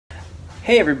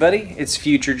Hey everybody, it's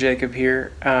Future Jacob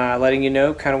here, letting you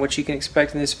know kind of what you can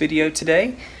expect in this video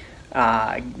today.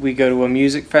 We go to a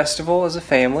music festival as a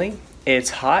family.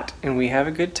 It's hot and we have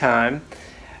a good time.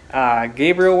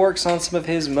 Gabriel works on some of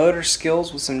his motor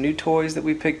skills with some new toys that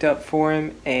we picked up for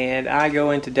him, and I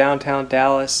go into downtown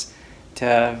Dallas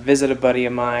to visit a buddy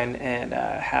of mine and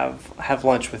have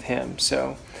lunch with him.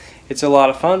 So it's a lot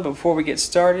of fun. But before we get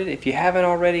started, if you haven't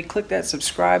already, click that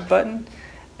subscribe button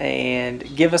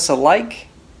and give us a like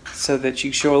so that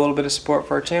you show a little bit of support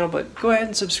for our channel. But go ahead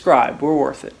and subscribe, we're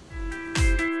worth it.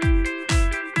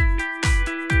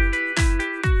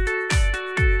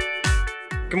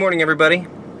 Good morning everybody.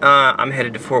 I'm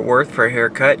headed to Fort Worth for a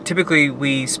haircut. Typically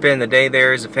we spend the day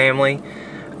there as a family,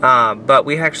 but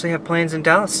we actually have plans in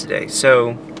Dallas today,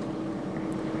 so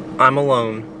I'm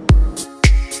alone.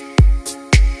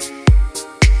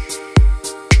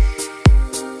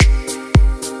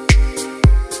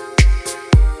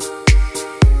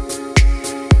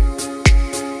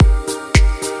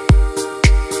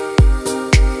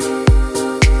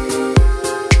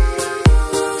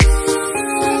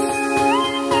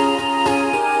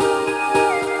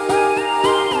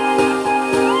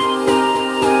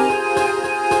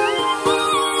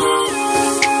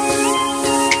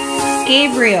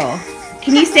 Gabriel,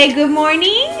 can you say good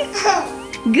morning?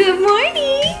 Good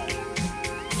morning.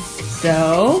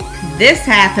 So, this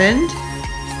happened.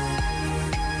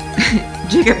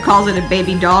 Jacob calls it a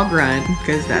baby dog run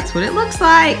because that's what it looks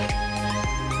like.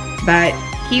 But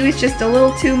he was just a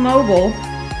little too mobile.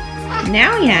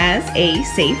 Now he has a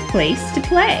safe place to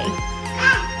play.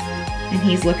 And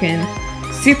he's looking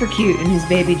super cute in his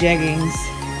baby jeggings.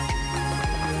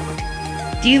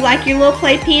 Do you like your little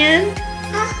playpen?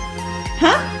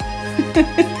 Huh?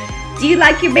 Do you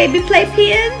like your baby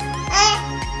playpen?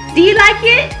 Do you like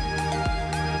it?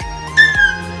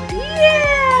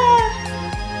 Yeah!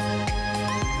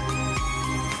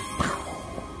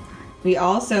 We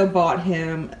also bought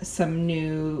him some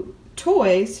new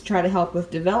toys to try to help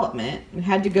with development. We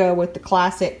had to go with the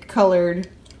classic colored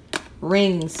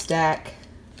ring stack.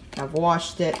 I've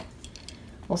washed it.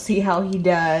 We'll see how he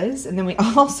does. And then we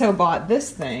also bought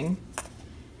this thing.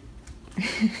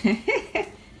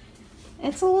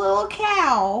 It's a little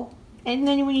cow, and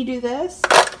then when you do this,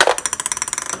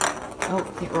 oh,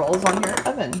 it rolls on your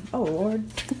oven. Oh Lord.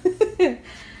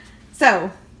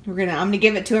 So I'm gonna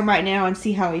give it to him right now and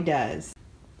see how he does.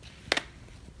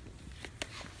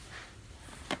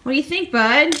 What do you think,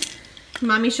 bud? Can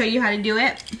Mommy show you how to do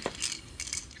it?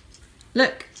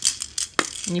 Look,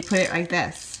 and you put it like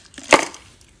this.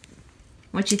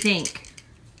 What you think?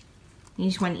 You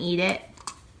just want to eat it?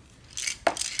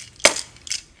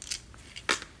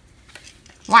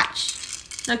 Watch.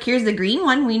 Look, here's the green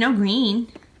one. We know green.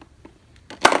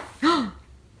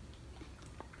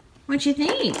 What you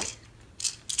think?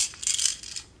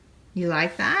 You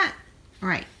like that? All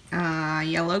right.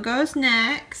 Yellow goes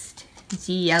next. You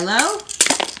see yellow?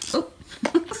 Oh.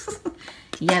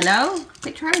 Yellow.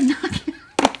 They try to knock it.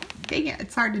 Dang it.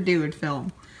 It's hard to do in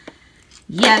film.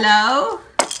 Yellow.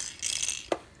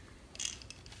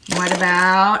 What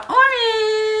about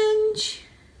orange?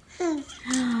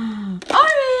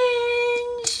 Orange.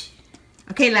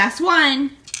 Okay, last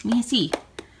one. Let me see.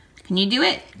 Can you do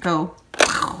it? Go.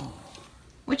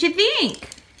 What you think?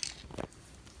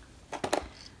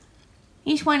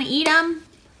 You just want to eat them?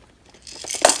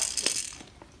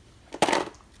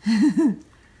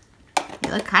 They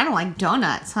look kind of like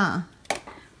donuts, huh?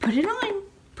 Put it on.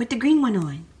 Put the green one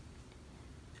on.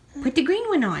 Put the green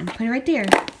one on. Put it right there.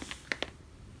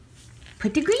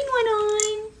 Put the green one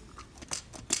on.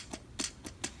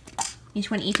 You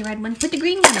just want to eat the red one? Put the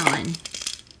green one on.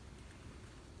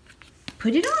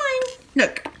 Put it on.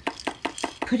 Look.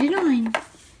 Put it on.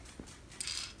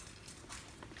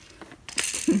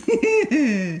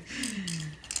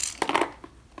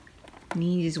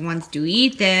 He just wants to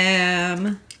eat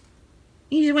them.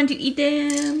 He just wants to eat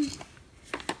them.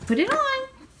 Put it on.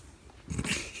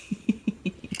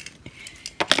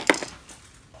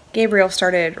 Gabriel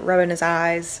started rubbing his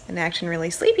eyes and acting really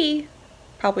sleepy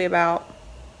probably about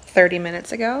 30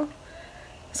 minutes ago,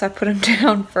 so I put him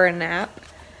down for a nap,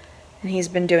 and he's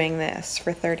been doing this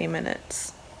for 30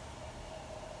 minutes.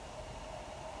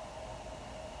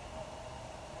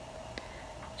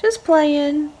 Just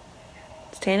playing,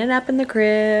 standing up in the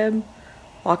crib,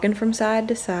 walking from side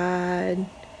to side,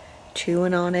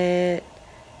 chewing on it,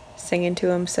 singing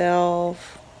to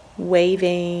himself,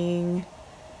 waving,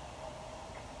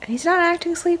 and he's not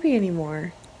acting sleepy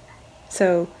anymore.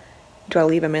 So do I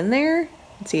leave him in there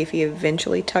and see if he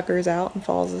eventually tuckers out and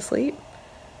falls asleep?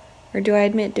 Or do I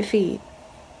admit defeat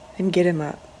and get him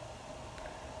up?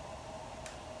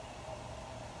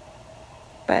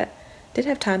 but did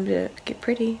have time to get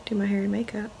pretty, do my hair and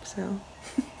makeup, so.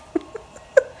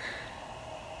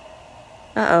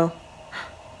 Uh-oh.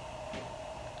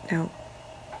 No.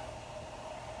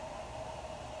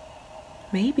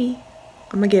 Maybe.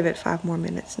 I'm gonna give it 5 more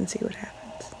minutes and see what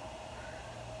happens.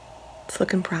 It's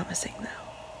looking promising though.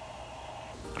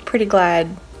 I'm pretty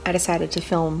glad I decided to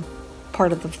film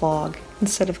part of the vlog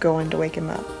instead of going to wake him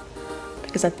up,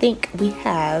 because I think we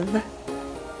have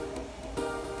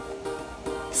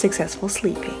successful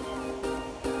sleeping.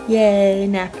 Yay,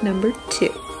 nap number 2.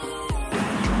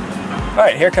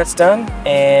 Alright, haircut's done,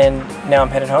 and now I'm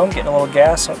headed home, getting a little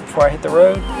gas before I hit the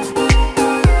road.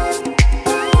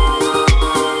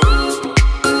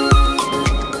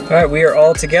 Alright, we are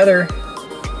all together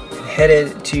and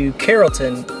headed to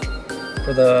Carrollton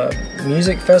for the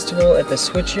music festival at the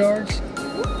Switchyard.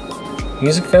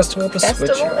 Music festival at the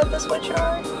Switchyard. At the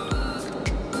Switchyard?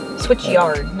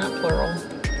 Switchyard, not plural.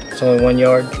 It's only 1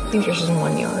 yard. I think there's just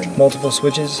 1 yard. Multiple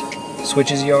switches.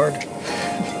 Switches yard.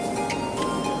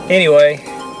 Anyway,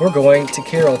 we're going to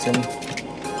Carrollton.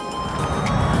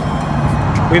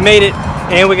 We made it,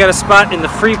 and we got a spot in the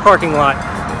free parking lot.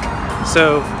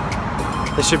 So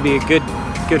this should be a good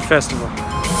festival.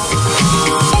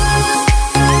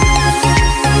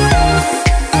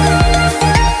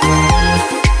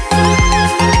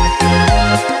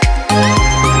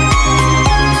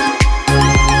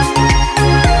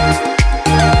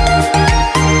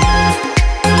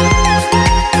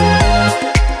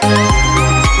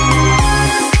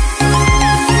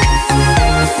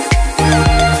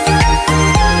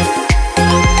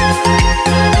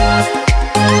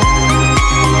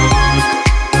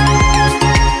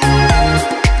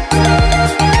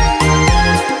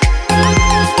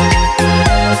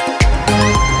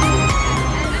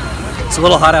 It's a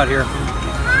little hot out here.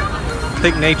 I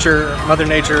think Mother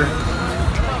Nature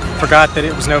forgot that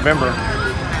it was November.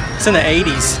 It's in the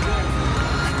 80s.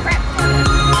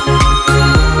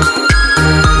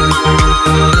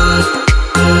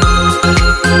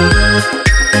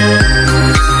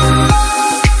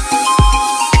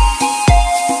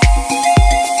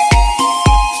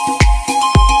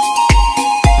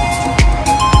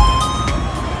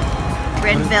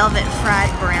 Red velvet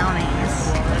fried brownies.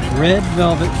 Red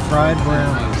velvet fried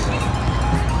brownies.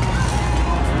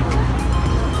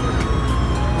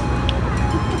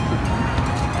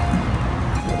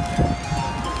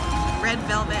 Red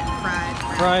velvet fried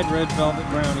brownies. Fried red velvet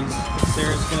brownies.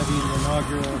 Sarah's gonna be the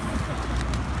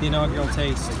inaugural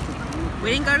taste. We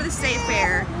didn't go to the state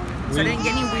fair, so I didn't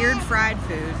get any weird fried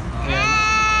food. Yeah.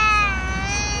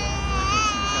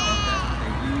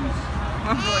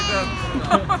 That's really good.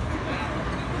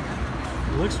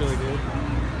 It looks really good.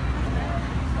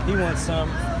 He wants some.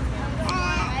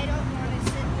 I don't want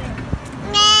to sit there.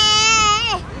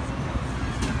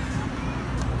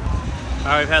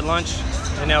 Alright, we've had lunch,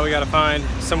 and now we gotta find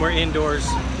somewhere indoors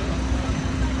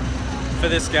for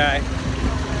this guy.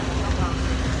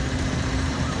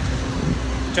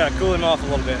 Try to cool him off a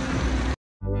little bit.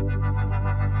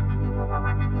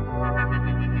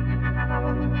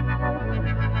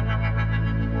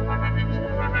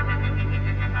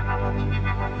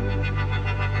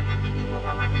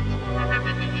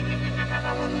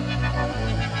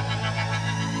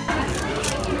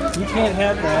 You can't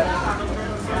have that.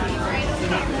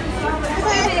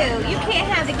 Ew, you can't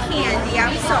have the candy,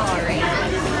 I'm sorry.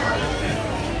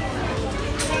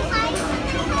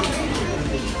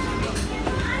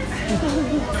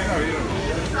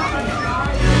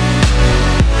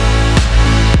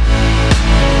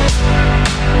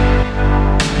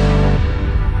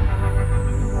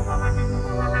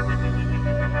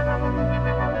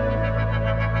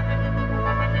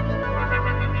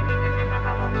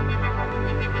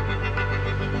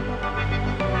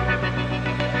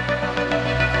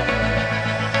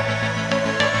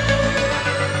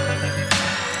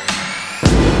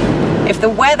 If the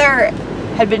weather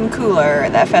had been cooler,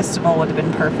 that festival would have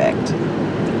been perfect.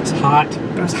 It's hot.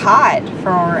 It was hot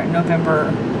for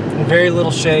November. Very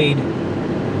little shade.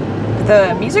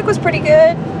 The music was pretty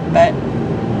good, but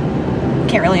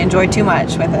can't really enjoy too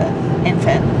much with an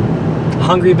infant.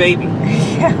 Hungry baby.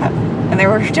 Yeah, and there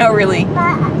were no really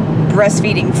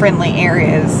breastfeeding friendly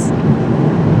areas.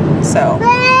 So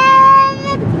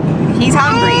he's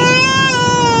hungry.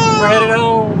 We're headed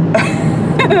home.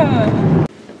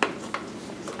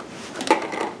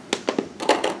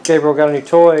 Gabriel got a new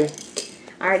toy.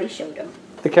 I already showed him.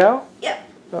 The cow? Yep.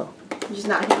 Oh. Just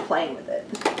not him playing with it.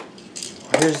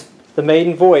 Here's the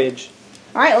maiden voyage.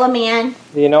 All right, little man.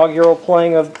 The inaugural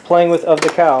playing of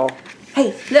the cow.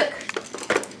 Hey, look.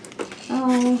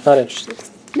 Oh, Not interested.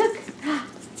 look.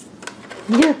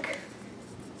 Look.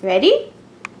 Ready?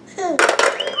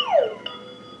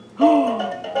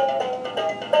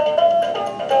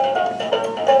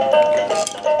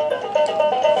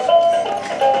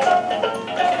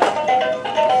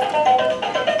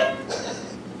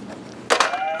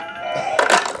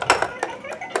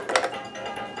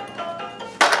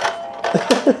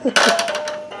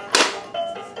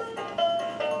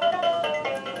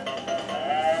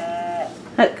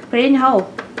 Look, put it in the hole.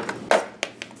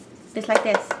 Just like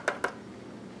this.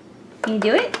 Can you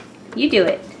do it? You do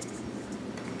it.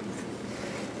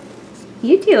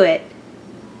 You do it.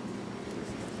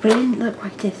 Put it in, look,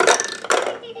 like this.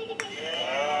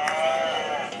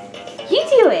 You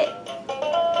do it.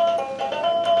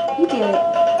 You do it.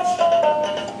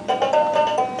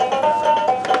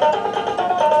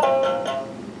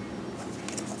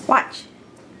 Watch.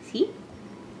 See?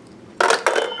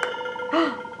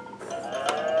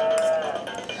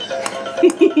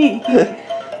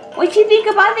 What you think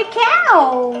about the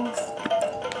cows?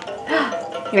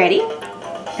 You ready?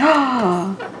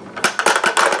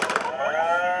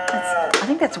 I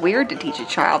think that's weird to teach a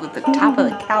child that the top of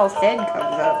the cow's head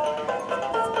comes up.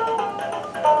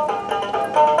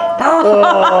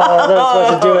 Oh, that was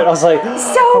supposed to do it. I was like,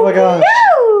 So oh my gosh.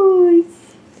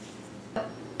 close.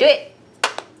 Do it.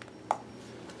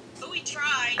 We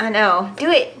tried. I know.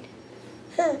 Do it.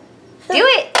 Do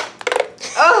it.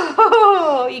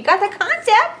 Oh, you got the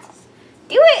concept.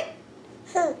 Do it.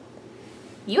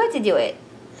 You have to do it.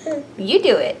 You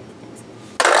do it.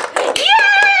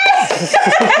 Yes!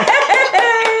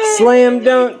 Slam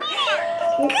dunk.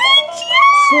 Good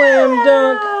job. Slam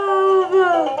dunk.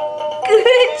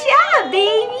 Good job,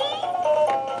 baby.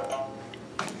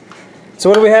 So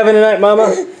what are we having tonight,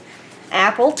 Mama?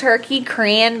 Apple turkey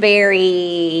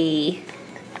cranberry.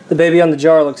 The baby on the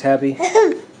jar looks happy.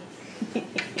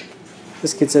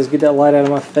 This kid says, get that light out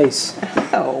of my face.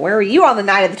 Oh, where were you on the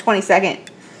night of the 22nd?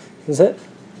 Is that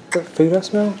food I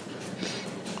smell?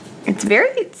 It's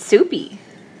very soupy.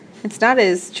 It's not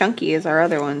as chunky as our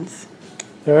other ones.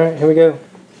 Alright, here we go.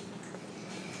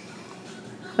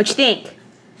 What you think?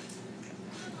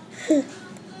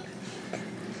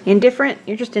 Indifferent?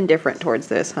 You're just indifferent towards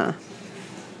this, huh?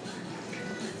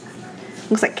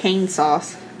 Looks like cane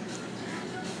sauce.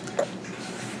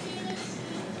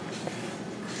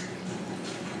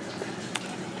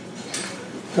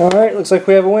 Alright, looks like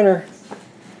we have a winner.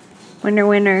 Winner,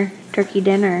 winner, turkey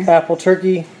dinner. Apple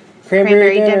turkey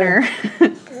cranberry dinner.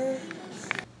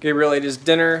 Gabriel ate his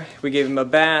dinner, we gave him a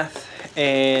bath,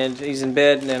 and he's in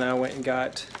bed, and then I went and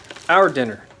got our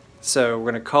dinner. So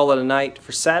we're going to call it a night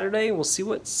for Saturday. We'll see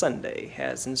what Sunday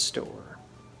has in store.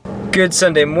 Good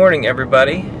Sunday morning,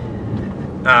 everybody.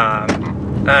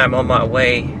 I'm on my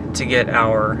way to get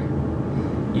our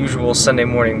usual Sunday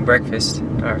morning breakfast,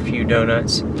 our few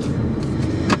donuts.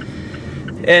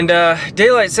 And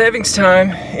daylight savings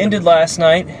time ended last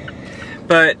night,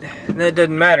 but that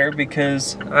doesn't matter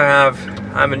because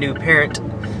I'm a new parent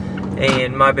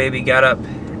and my baby got up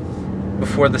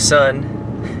before the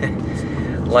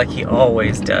sun like he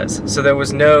always does. So there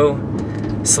was no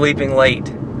sleeping late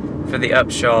for the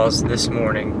Upshaws this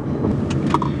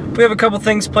morning. We have a couple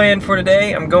things planned for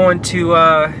today. I'm going to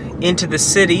into the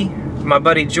city. My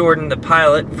buddy Jordan, the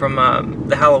pilot from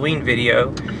the Halloween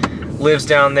video, lives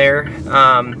down there,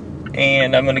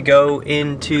 and I'm gonna go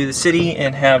into the city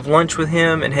and have lunch with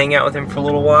him and hang out with him for a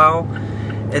little while.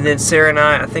 And then Sarah and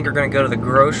I think are gonna go to the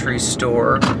grocery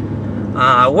store.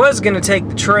 I was gonna take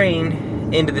the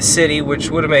train into the city,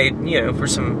 which would have made, you know, for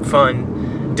some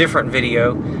fun, different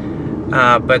video.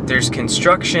 But there's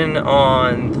construction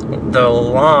on the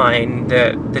line,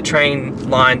 the train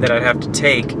line that I'd have to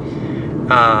take,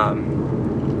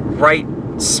 right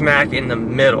smack in the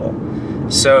middle.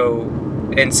 So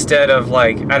instead of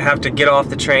like, I'd have to get off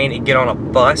the train and get on a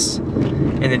bus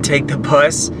and then take the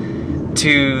bus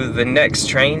to the next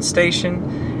train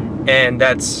station, and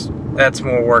that's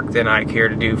more work than I care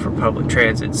to do for public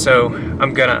transit. So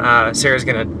I'm gonna Sarah's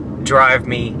gonna drive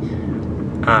me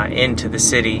into the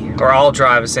city, or I'll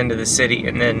drive us into the city,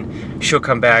 and then she'll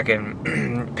come back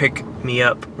and pick me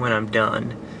up when I'm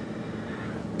done.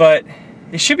 But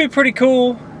it should be pretty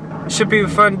cool. It should be a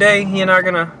fun day. He and I are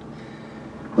gonna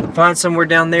find somewhere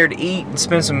down there to eat and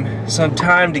spend some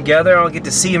time together. I don't get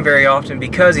to see him very often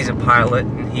because he's a pilot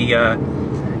and he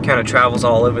kind of travels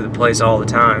all over the place all the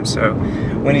time. So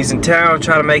when he's in town, I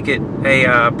try to make it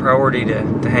a priority to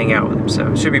hang out with him.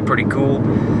 So it should be pretty cool.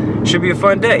 Should be a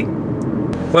fun day.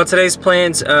 Well, today's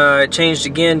plans changed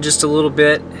again just a little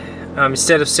bit.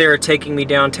 Instead of Sarah taking me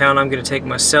downtown, I'm going to take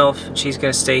myself. She's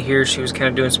going to stay here. She was kind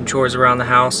of doing some chores around the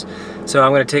house. So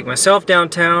I'm going to take myself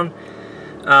downtown,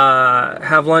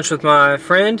 have lunch with my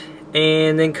friend,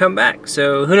 and then come back.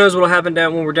 So who knows what will happen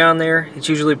when we're down there. It's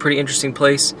usually a pretty interesting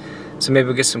place. So maybe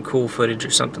we'll get some cool footage or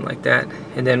something like that.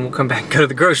 And then we'll come back and go to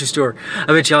the grocery store. I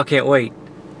bet y'all can't wait.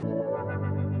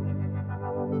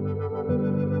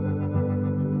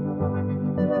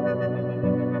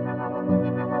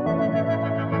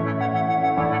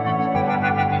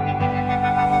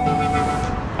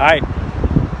 Alright,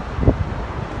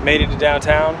 made it to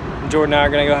downtown. Jordan and I are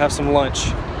gonna go have some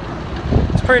lunch.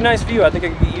 It's a pretty nice view. I think I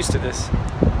can get used to this.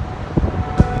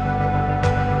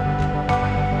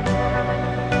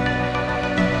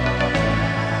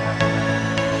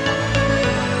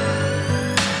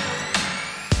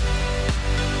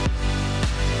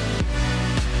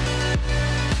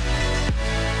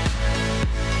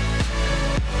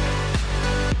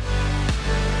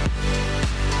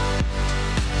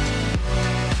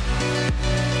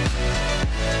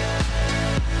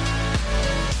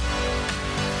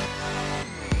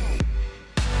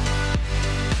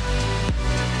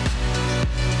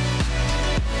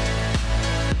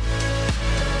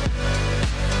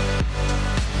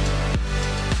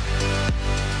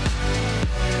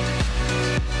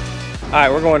 All right,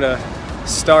 we're going to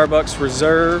Starbucks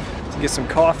Reserve to get some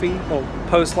coffee, a little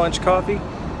post-lunch coffee,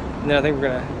 and then I think we're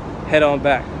gonna head on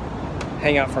back,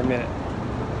 hang out for a minute.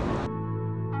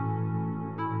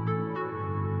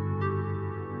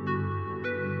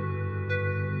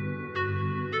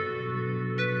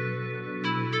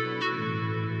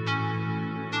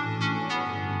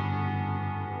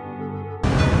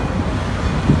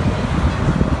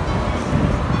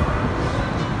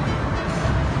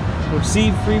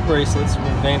 Receive free bracelets from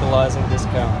vandalizing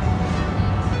discount.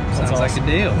 Sounds like a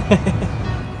deal.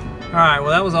 Alright,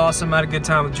 well that was awesome. I had a good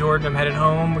time with Jordan. I'm headed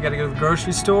home. We gotta go to the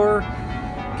grocery store.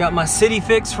 Got my city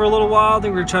fix for a little while. I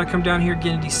think we're gonna try to come down here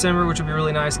again in December, which will be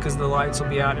really nice because the lights will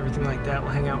be out and everything like that.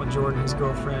 We'll hang out with Jordan and his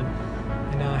girlfriend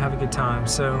and have a good time.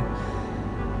 So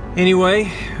anyway,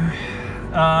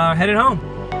 headed home.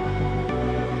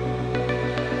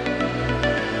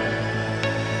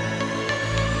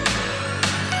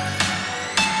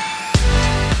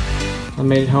 I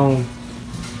made it home.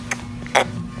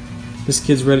 This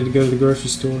kid's ready to go to the grocery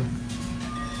store.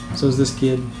 So is this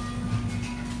kid.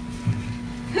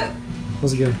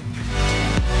 Let's go.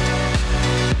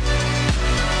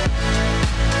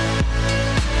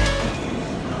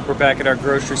 We're back at our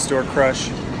grocery store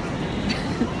crush.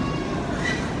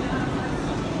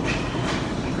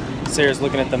 Sarah's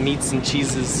looking at the meats and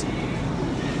cheeses.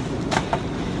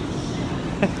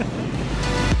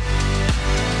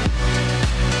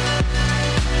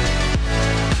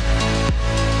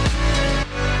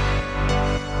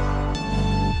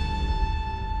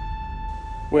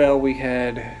 Well, we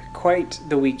had quite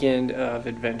the weekend of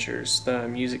adventures. The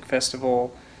music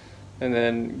festival, and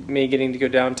then me getting to go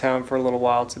downtown for a little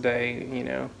while today, you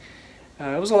know.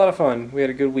 It was a lot of fun. We had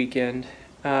a good weekend.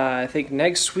 I think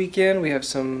next weekend we have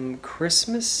some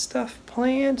Christmas stuff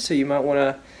planned, so you might want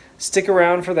to stick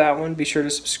around for that one. Be sure to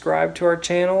subscribe to our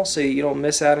channel so you don't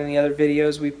miss out on any other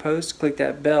videos we post. Click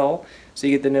that bell so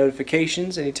you get the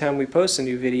notifications anytime we post a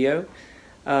new video.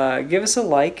 Give us a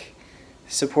like.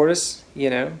 Support us, you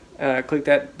know, click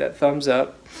that thumbs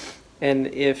up, and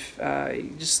if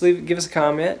just give us a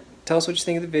comment, tell us what you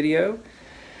think of the video,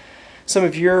 some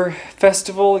of your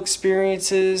festival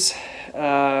experiences, you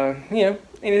know,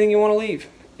 anything you want to leave,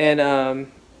 and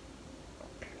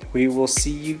we will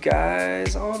see you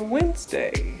guys on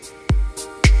Wednesday.